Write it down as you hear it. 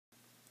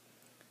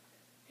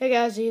Hey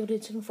guys,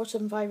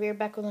 EVD7475 here,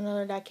 back with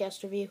another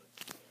Diecast review.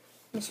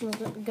 This one's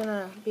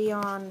gonna be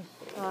on,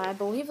 I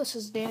believe this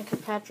is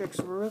Danica Patrick's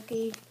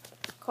rookie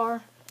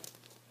car.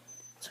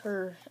 It's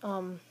her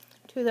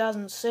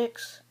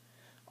 2006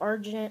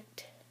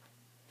 Argent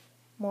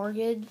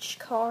mortgage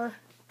car.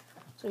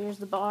 So here's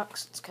the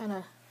box. It's kind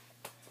of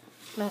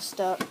messed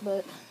up,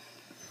 but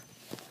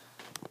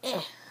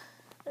there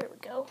we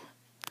go.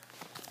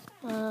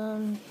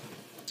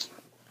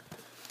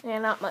 Yeah,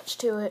 not much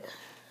to it.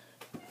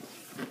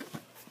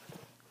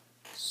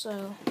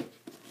 So,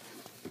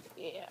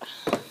 yeah.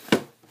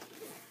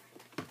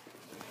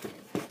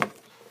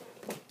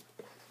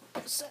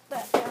 Set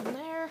that down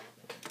there.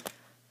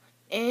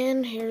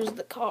 And here's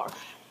the car.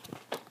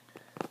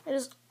 It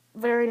is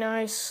very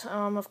nice.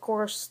 Of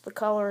course, the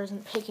color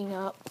isn't picking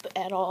up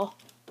at all.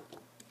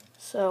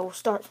 So, we'll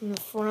start from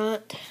the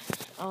front.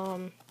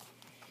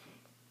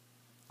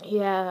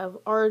 You have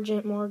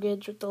Argent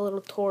mortgage with the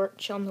little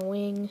torch on the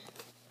wing.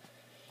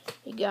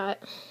 You got...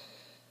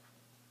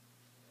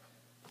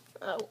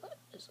 what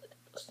is it?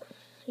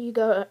 You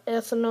got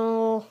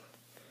ethanol.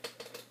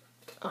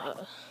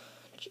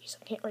 Jeez,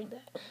 I can't read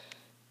that.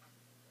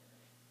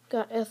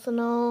 Got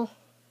ethanol.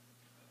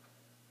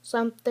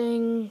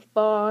 Something.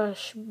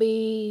 Bosch.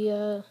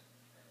 Timken.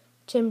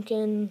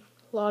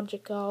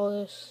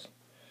 Logicalis.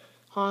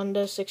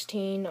 Honda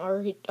 16.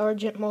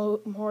 Argent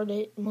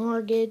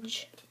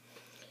mortgage.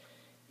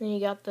 Then you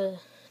got the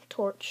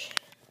torch.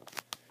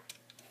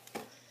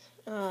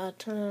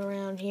 Turn it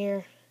around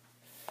here.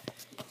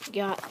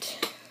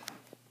 Got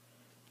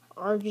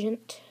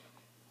Argent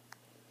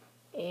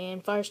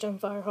and Firestone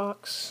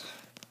Firehawks.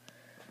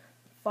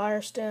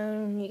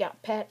 Firestone, you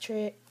got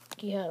Patrick,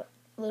 you got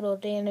little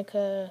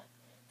Danica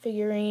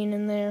figurine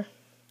in there.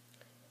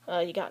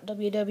 You got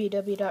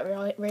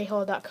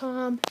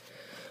www.rayhall.com.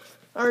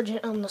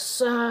 Argent on the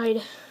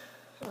side.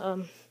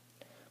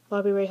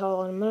 Bobby Rahal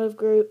Automotive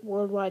Group.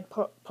 Worldwide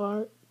parts,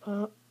 I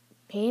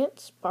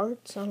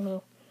don't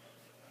know.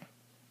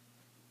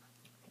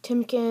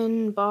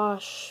 Timken,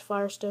 Bosch,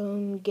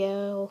 Firestone,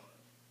 Gale,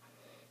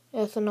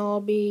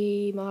 Ethanol,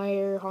 B,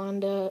 Meyer,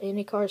 Honda,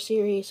 any car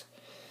series,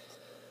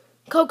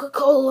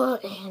 Coca-Cola,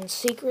 and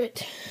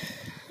Secret.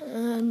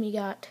 You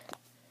got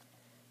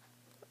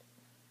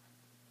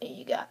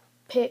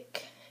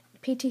PIC,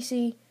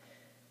 PTC,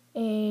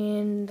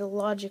 and the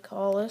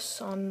Logicalis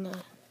on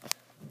the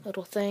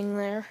little thing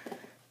there,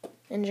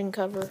 engine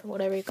cover,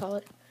 whatever you call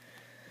it.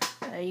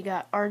 You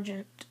got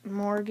Argent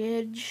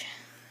mortgage.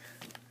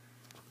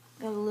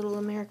 Got a little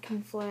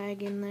American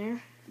flag in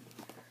there.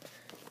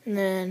 And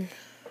then,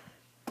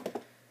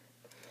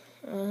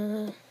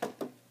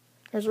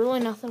 there's really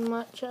nothing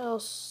much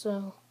else,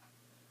 so,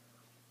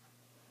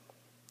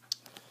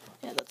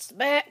 yeah, that's the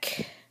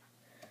back.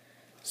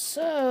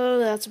 So,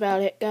 that's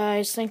about it,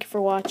 guys. Thank you for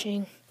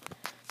watching.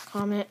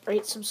 Comment,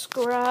 rate,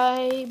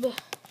 subscribe.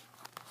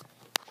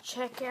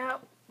 Check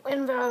out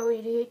WinValue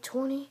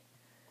 8820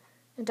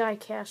 and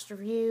Diecast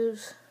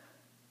reviews.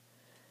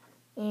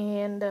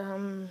 And,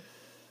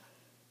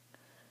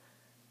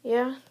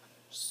 yeah,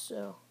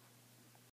 so